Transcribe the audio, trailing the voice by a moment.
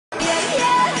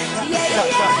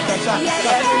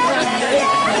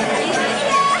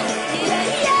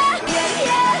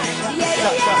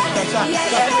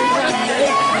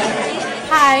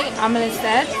Hi, I'm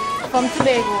Lisette from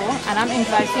Tobago, and I'm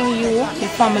inviting you, your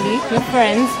family, your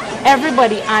friends,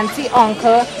 everybody, auntie,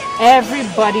 uncle,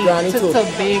 everybody to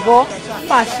Tobago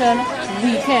Fashion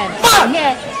Weekend.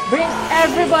 Yeah, bring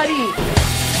everybody.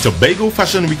 Tobago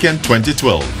Fashion Weekend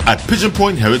 2012 at Pigeon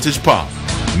Point Heritage Park,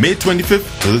 May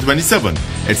 25th to the 27th.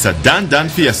 It's a Dan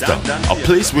Fiesta, a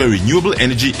place where renewable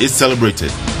energy is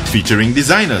celebrated. Featuring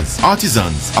designers,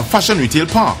 artisans, a fashion retail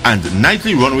park, and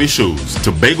nightly runway shows.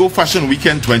 Tobago Fashion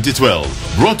Weekend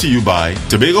 2012. Brought to you by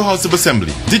Tobago House of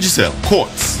Assembly, Digicel,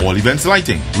 Quartz, All Events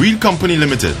Lighting, Real Company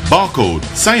Limited, Barcode,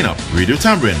 Sign Up, Radio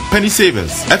Tambourine, Penny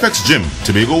Savers, FX Gym,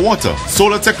 Tobago Water,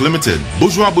 Solar Tech Limited,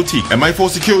 Bourgeois Boutique, MI4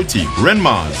 Security,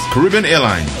 Renmars, Caribbean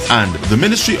Airlines, and the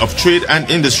Ministry of Trade and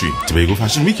Industry. Tobago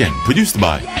Fashion Weekend, produced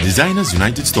by Designers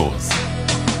United Stores.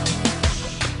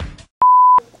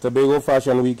 Tobago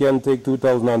Fashion Weekend Take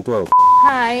 2012.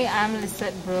 Hi, I'm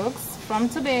Lisette Brooks from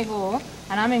Tobago,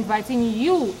 and I'm inviting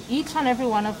you, each and every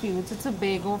one of you, to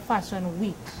Tobago Fashion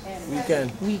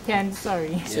Weekend,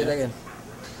 sorry. Say it again.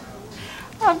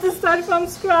 I have to start from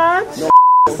scratch. No,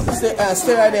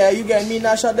 stay right there. You get me,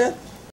 Nasha, there?